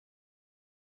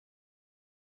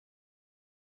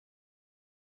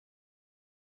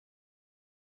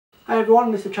Hi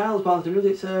everyone, Mr. Childs Barnes, the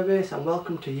Music Service, and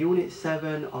welcome to Unit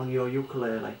 7 on your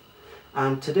ukulele.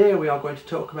 And today we are going to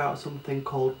talk about something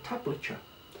called tablature,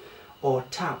 or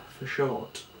tab for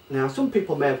short. Now some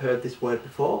people may have heard this word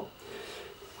before.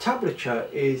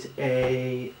 Tablature is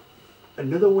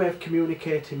another way of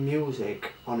communicating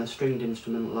music on a stringed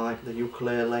instrument like the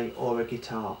ukulele or a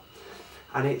guitar.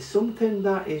 And it's something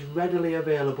that is readily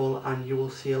available, and you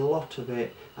will see a lot of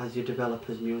it as you develop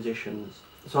as musicians.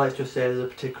 So let's just say there's a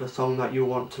particular song that you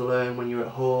want to learn when you're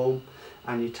at home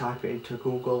and you type it into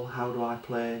Google, how do I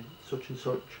play such and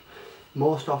such.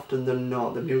 Most often than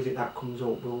not, the music that comes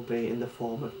up will be in the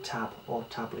form of tab or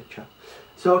tablature.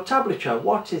 So tablature,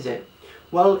 what is it?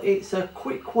 Well, it's a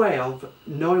quick way of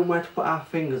knowing where to put our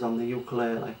fingers on the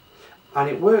ukulele. And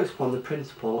it works upon the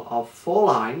principle of 4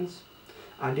 lines,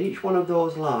 and each one of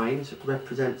those lines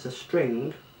represents a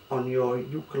string on your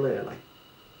ukulele.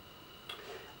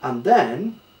 And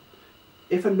then,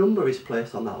 if a number is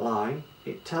placed on that line,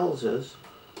 it tells us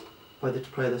whether to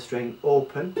play the string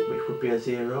open, which would be a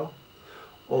 0,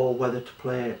 or whether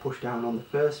to push down on the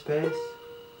first space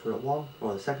for a 1,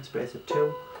 or the second space a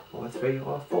 2, or a 3,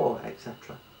 or a 4,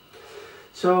 etc.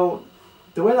 So,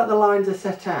 the way that the lines are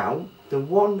set out, the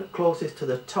one closest to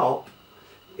the top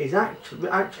is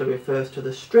actually refers to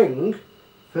the string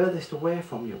furthest away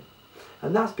from you.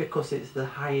 And that's because it's the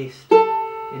highest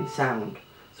in sound.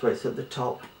 So it's at the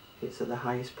top, it's at the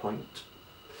highest point.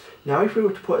 Now if we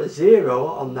were to put a 0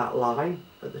 on that line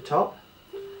at the top,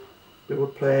 we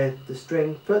would play the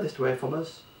string furthest away from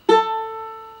us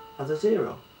as a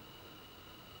 0.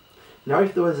 Now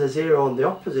if there was a 0 on the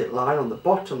opposite line, on the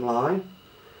bottom line,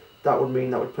 that would mean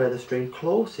that we'd play the string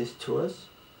closest to us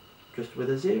just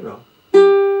with a 0.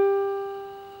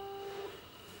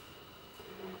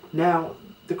 Now,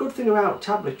 the good thing about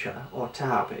tablature, or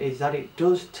tab, is that it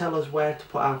does tell us where to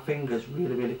put our fingers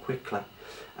really quickly.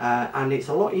 And it's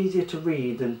a lot easier to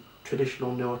read than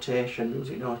traditional notation,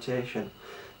 music notation.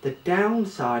 The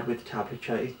downside with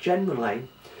tablature is generally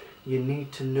you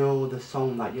need to know the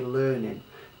song that you're learning,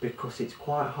 because it's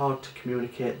quite hard to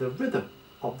communicate the rhythm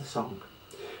of the song.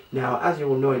 Now, as you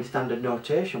will know in standard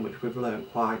notation, which we've learned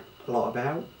quite a lot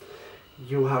about,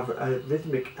 you have a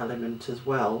rhythmic element as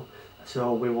well.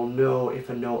 So we will know if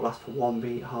a note lasts for 1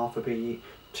 beat, half a beat,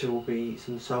 2 beats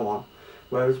and so on.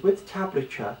 Whereas with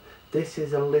tablature, this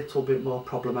is a little bit more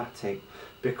problematic,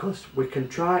 because we can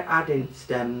try adding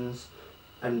stems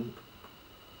and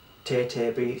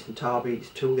te-te beats and tar beats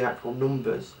to the actual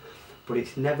numbers, but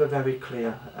it's never very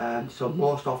clear. So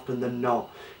most often than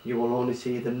not, you will only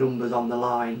see the numbers on the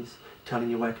lines telling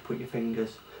you where to put your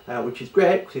fingers, which is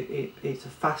great because it's a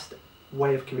fast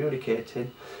way of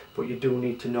communicating, but you do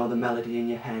need to know the melody in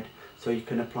your head so you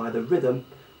can apply the rhythm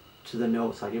to the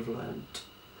notes that you've learnt.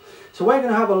 So we're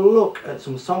going to have a look at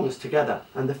some songs together,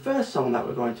 and the first song that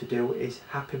we're going to do is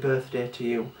Happy Birthday to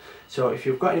You. So if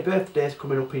you've got any birthdays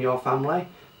coming up in your family,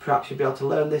 perhaps you'll be able to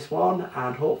learn this one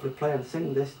and hopefully play and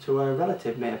sing this to a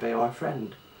relative maybe, or a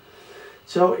friend.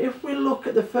 So if we look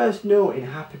at the first note in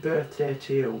Happy Birthday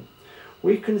to You,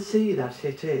 we can see that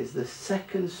it is the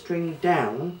second string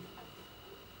down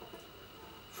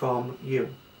from you,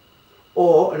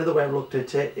 or another way of looking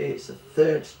at it, it's the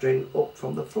third string up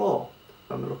from the floor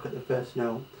when we look at the first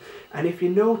note. And if you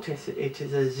notice, it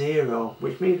is a 0,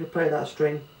 which means we play that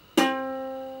string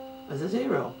as a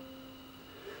 0.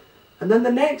 And then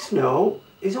the next note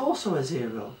is also a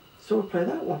 0, so we'll play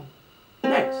that one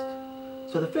next.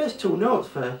 So the first 2 notes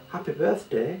for Happy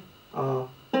Birthday are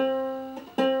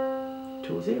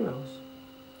 2 zeros.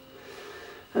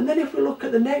 And then if we look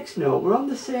at the next note, we're on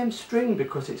the same string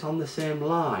because it's on the same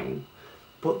line,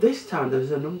 but this time there's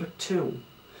a number 2.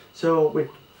 So we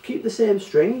keep the same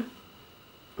string,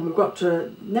 and we've got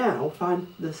to now find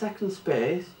the second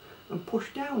space and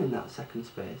push down in that second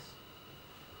space.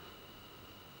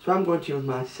 So I'm going to use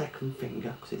my second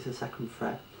finger because it's a second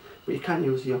fret, but you can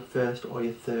use your first or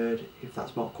your third if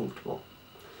that's more comfortable.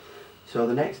 So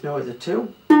the next note is a 2,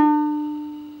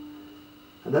 and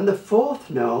then the fourth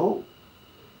note,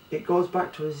 it goes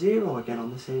back to a 0 again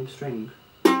on the same string.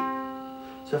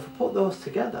 So if we put those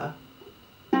together,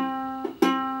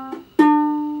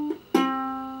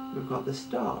 we've got the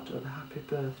start of Happy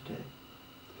Birthday.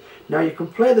 Now you can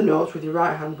play the notes with your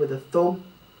right hand with a thumb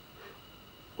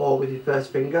or with your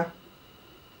first finger.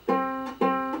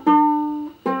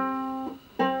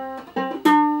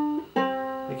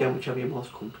 Again, whichever you're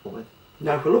most comfortable with.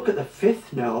 Now if we look at the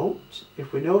fifth note,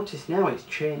 if we notice now it's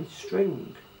changed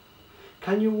string.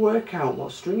 Can you work out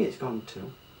what string it's gone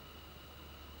to?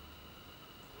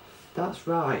 That's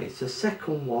right, it's the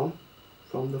second one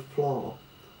from the floor,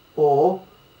 or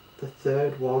the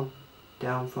third one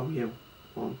down from you.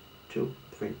 1, 2,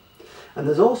 3. And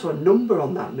there's also a number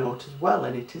on that note as well,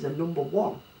 and it is a number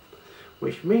 1,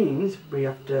 which means we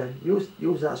have to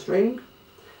use that string,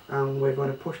 and we're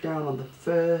going to push down on the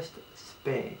first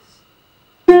space.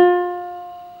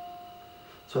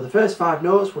 So the first 5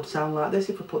 notes would sound like this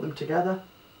if we put them together.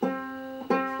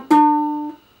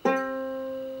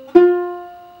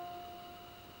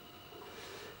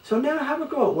 So now have a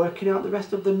go at working out the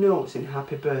rest of the notes in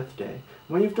Happy Birthday.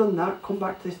 When you've done that, come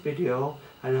back to this video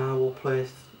and I will play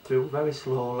through very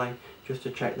slowly just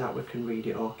to check that we can read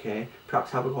it okay.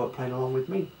 Perhaps have a go at playing along with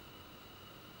me.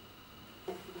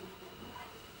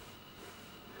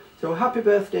 So Happy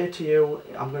Birthday to you,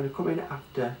 I'm going to come in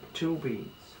after 2 beats.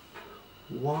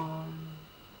 1,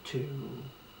 2.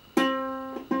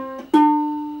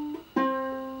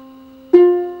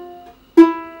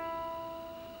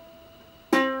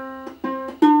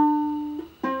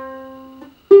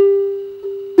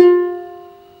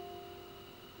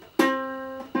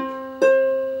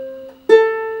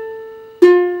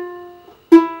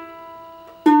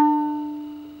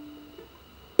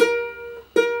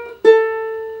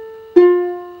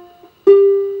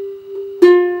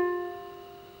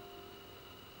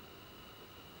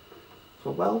 So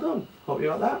well done, hope you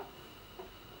got that.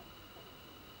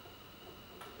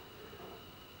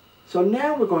 So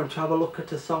now we're going to have a look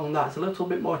at a song that's a little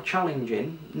bit more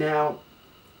challenging. Now,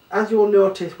 as you'll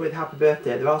notice with Happy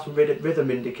Birthday, there are some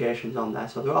rhythm indications on there,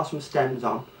 so there are some stems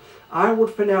on. I would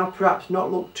for now perhaps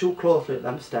not look too closely at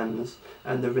them stems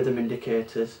and the rhythm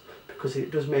indicators, because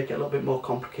it does make it a little bit more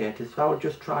complicated. So I would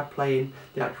just try playing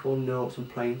the actual notes and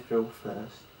playing through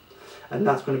first. And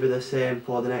that's going to be the same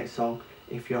for the next song,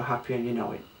 If You're Happy and You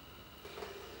Know It.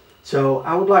 So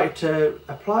I would like to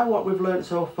apply what we've learnt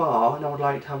so far, and I would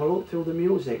like to have a look through the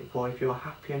music for If You're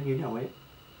Happy and You Know It,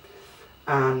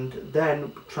 and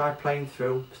then try playing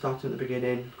through, starting at the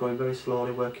beginning, going very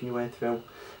slowly, working your way through,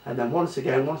 and then once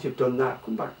you've done that,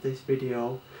 come back to this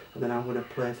video and then I'm going to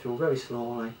play through very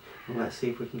slowly and let's see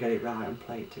if we can get it right and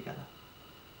play it together.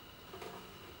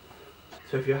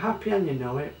 So if you're happy and you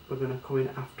know it, we're going to come in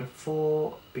after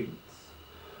 4 beats.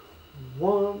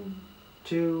 1,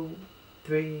 2,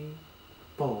 3,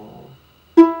 4.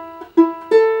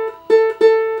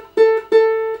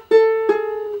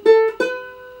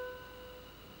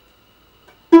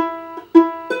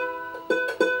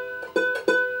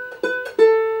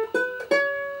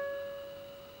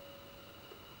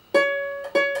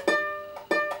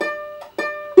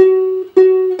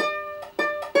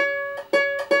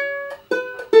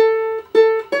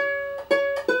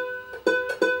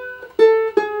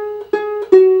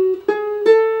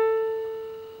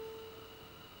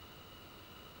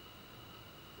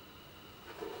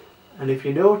 And if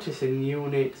you notice in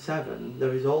Unit 7,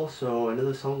 there is also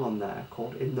another song on there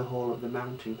called In the Hall of the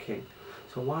Mountain King.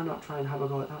 So why not try and have a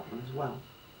go at that one as well?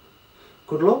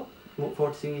 Good luck, look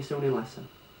forward to seeing you soon in lesson.